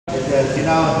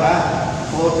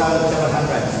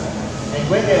4,700. And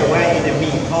when they were in the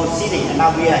Nikon city, and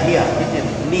now we are here, it is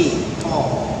Nikon.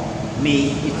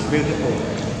 Me, it's beautiful.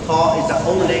 Thor is the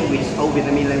old language, old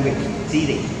Vietnamese language,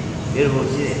 city, beautiful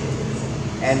city.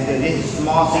 And this is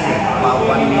small city, about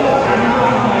 1 million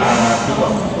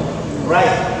people.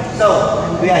 Right, so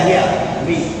we are here,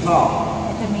 Nikon.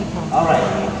 All right,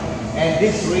 and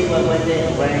this river, when they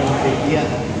here, a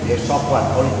short one,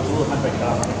 only 200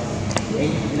 kilometers. In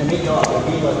the middle of the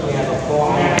river, we have a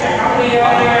 400.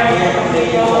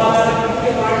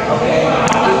 Okay.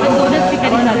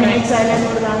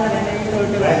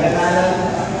 Dragon Island,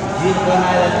 Unicorn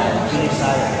Island, and Phoenix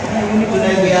Island.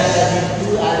 Today we are studying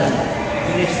 2 islands,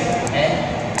 Phoenix and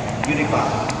Unicorn.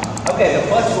 Okay, the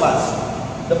first one,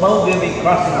 the boat will be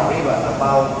crossing a river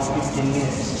about 15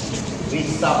 minutes. We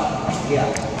stop here.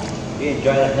 We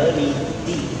enjoy the early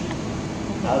tea.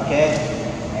 Okay,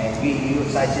 and we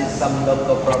utilize some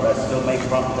local products to make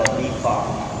from the beef farm.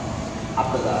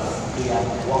 After that, we are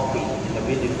walking in the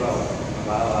beautiful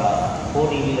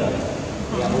 40 meters.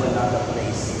 We are moving another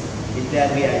place. In there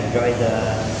we enjoy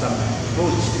some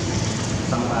fruits,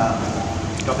 some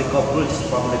tropical fruits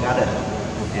from the garden.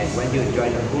 And when you enjoy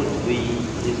the fruit, we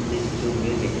listen to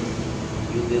music.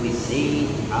 You will be seeing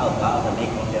how about the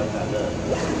Nikon Delta.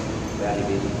 Very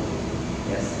beautiful.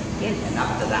 Yes. Yes. And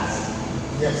after that.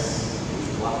 Yes.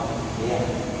 Wow. Yeah.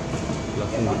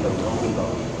 Looking at the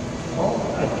window. Oh.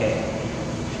 Okay.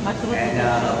 And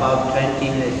about 20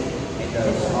 minutes in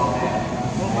the small air.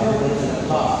 In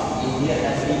here,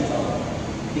 that's Nikon.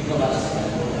 Nikon is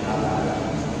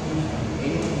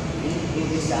in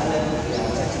this island, we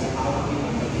are actually how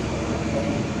people make it.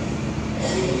 And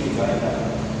we enjoy the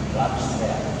lunch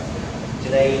there.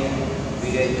 Today, we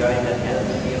enjoy the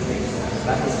healthy music.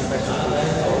 That is special.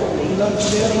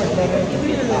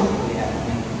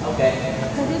 Okay.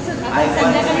 I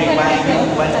want to remind you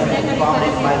when you found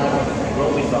it by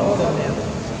growing bones.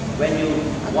 When you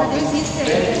walk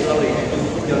very slowly and you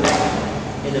put your leg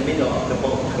in the middle of the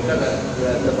boat because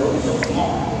the boat is so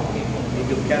small. If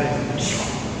you carry it,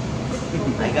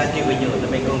 I got you with you to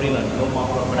make a river, no more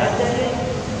crocodile.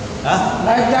 Huh?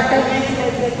 Life jacket.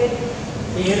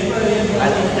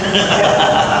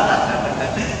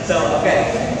 So okay,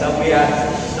 so we are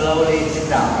slowly sit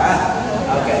down.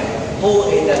 Huh? Okay, pull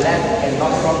in the left and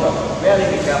not stronger. Very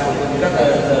be careful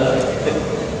because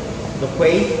the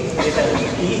weight is the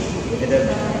key. Okay,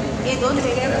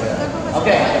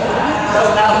 so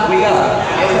now we go.